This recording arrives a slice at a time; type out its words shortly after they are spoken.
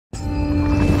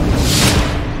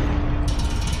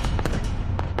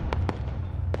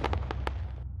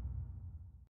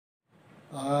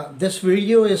This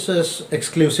video is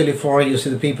exclusively for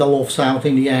the people of South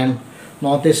India and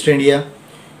Northeast India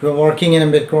who are working in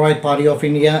Ambedkarite Party of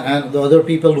India, and the other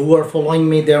people who are following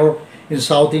me there in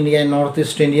South India and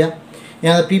Northeast India,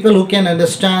 and the people who can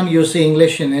understand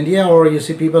English in India, or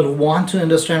people who want to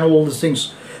understand all these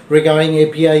things regarding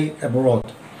API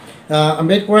abroad.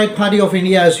 Ambedkarite Party of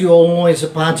India, as you all know, is a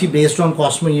party based on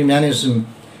cosmo-humanism,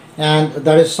 and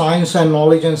that is science and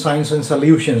knowledge and science and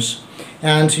solutions,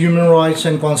 and human rights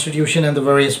and constitution and the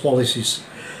various policies.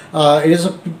 It is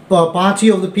a party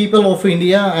of the people of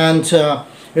India, and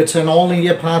it's an all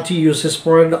India party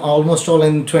spread almost all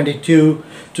in 22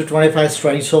 to 25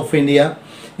 states of India,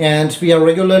 and we are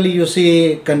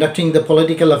regularly conducting the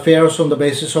political affairs on the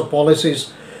basis of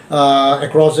policies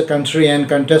across the country, and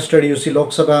contested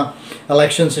Lok Sabha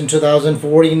elections in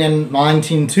 2014 and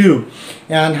 19 too,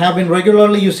 and have been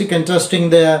regularly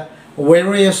contesting the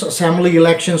various assembly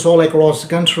elections all across the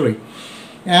country.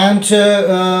 And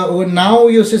now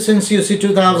since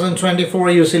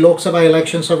 2024 Lok Sabha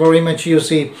elections are very much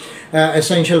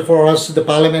essential for us. The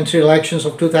parliamentary elections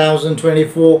of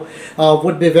 2024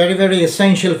 would be very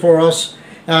essential for us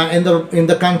in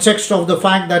the context of the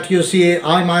fact that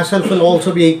I myself will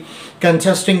also be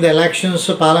contesting the elections,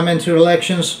 parliamentary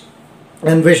elections,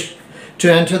 and wish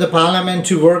to enter the parliament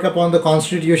to work upon the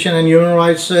constitution and human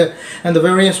rights and the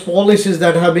various policies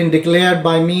that have been declared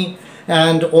by me.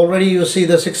 And already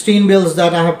the 16 bills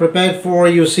that I have prepared for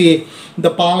the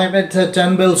parliament,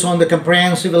 10 bills on the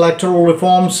comprehensive electoral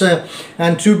reforms,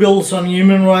 and 2 bills on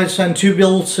human rights, and 2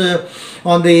 bills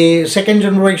on the second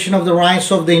generation of the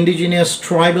rights of the indigenous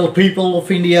tribal people of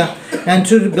India, and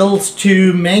 2 bills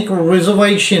to make a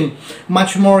reservation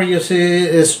much more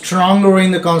stronger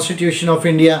in the constitution of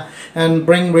India, and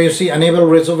bring enable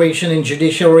reservation in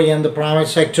judiciary and the private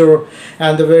sector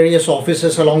and the various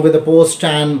offices along with the post,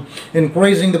 and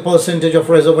increasing the percentage of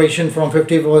reservation from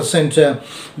 50%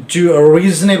 to a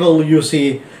reasonable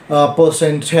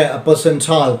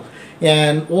percentile,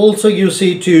 and also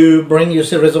to bring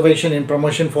reservation in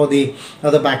promotion for the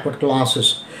other backward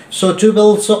classes. So 2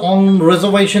 bills on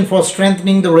reservation for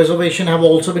strengthening the reservation have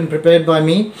also been prepared by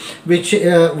me, which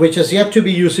is yet to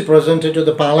be presented to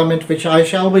the parliament, which I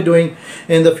shall be doing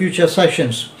in the future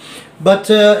sessions. But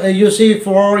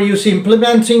for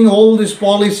implementing all these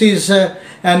policies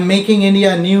and making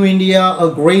India, new India, a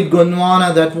great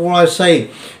Gondwana, that what I say,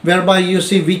 whereby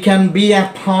we can be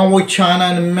at par with China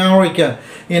and America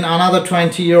in another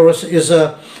 20 years, is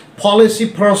a policy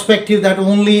perspective that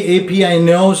only API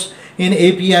knows. In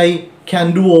API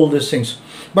can do all these things.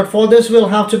 But for this we'll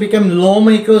have to become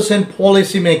lawmakers and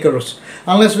policy makers.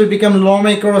 Unless we become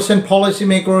lawmakers and policy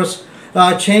makers,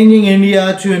 changing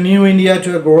India to a new India,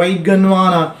 to a great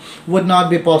Gondwana, would not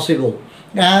be possible.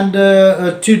 And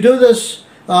to do this,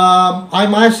 I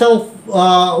myself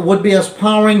would be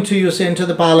aspiring to enter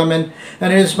the parliament,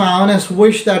 and it is my honest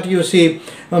wish that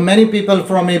many people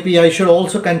from API should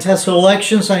also contest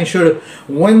elections and should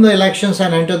win the elections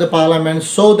and enter the parliament,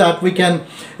 so that we can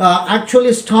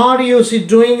actually start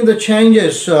doing the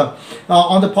changes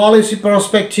on the policy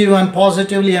perspective, and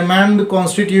positively amend the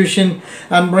constitution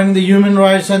and bring the human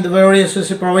rights and the various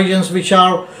provisions which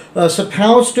are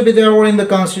supposed to be there in the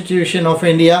constitution of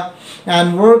India,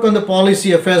 and work on the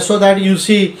policy affairs, so that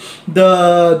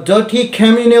the dirty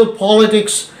communal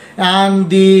politics and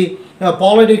the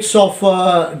politics of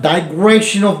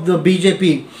digression of the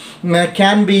BJP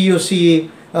can be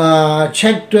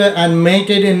checked and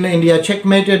mated in India,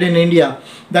 checkmated in India.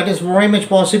 That is very much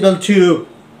possible to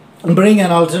bring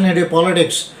an alternative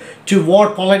politics to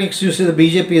what politics the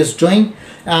BJP is doing,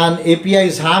 and API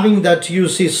is having that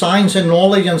science and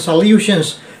knowledge and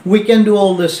solutions. We can do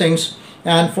all these things.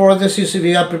 And for this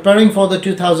we are preparing for the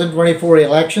 2024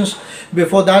 elections.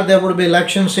 Before that there will be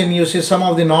elections in some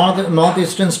of the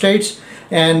northeastern states,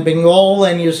 and Bengal,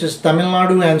 and Tamil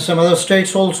Nadu, and some other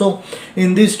states also.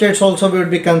 In these states also we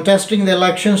will be contesting the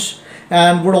elections,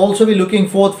 and would also be looking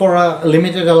forth for a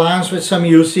limited alliance with some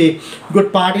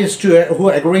good parties who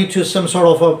agree to some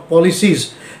sort of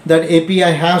policies that API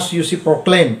has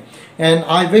proclaimed. And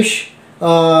I wish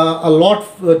a lot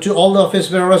to all the office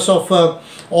bearers of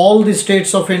all the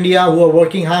states of India who are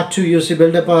working hard to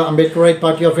build up a Ambedkarite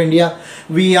Party of India.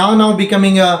 We are now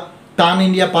becoming a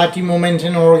Pan-India party movement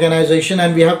and organization,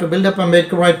 and we have to build up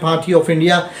Ambedkarite Party of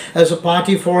India as a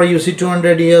party for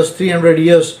 200 years, 300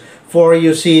 years, for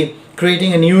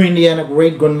creating a new India and a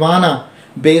great Gondwana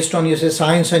based on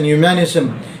science and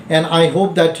humanism. And I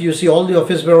hope that all the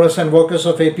office bearers and workers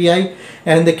of API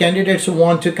and the candidates who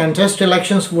want to contest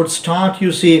elections would start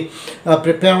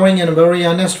preparing in a very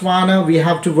honest manner. We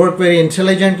have to work very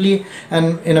intelligently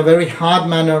and in a very hard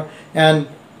manner, and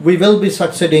we will be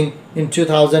succeeding in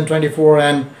 2024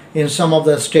 and in some of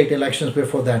the state elections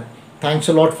before that. Thanks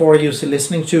a lot for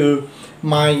listening to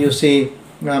my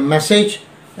message,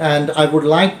 and I would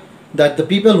like that the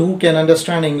people who can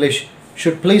understand English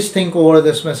should please think over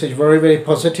this message very, very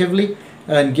positively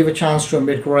and give a chance to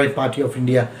Ambedkarite Party of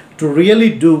India to really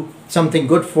do something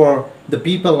good for the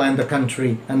people and the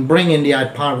country and bring India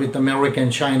at par with America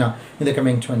and China in the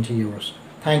coming 20 years.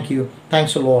 Thank you.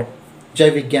 Thanks a lot. Jai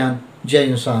Vigyan, Jai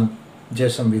Insan, Jai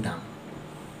Samvidhan.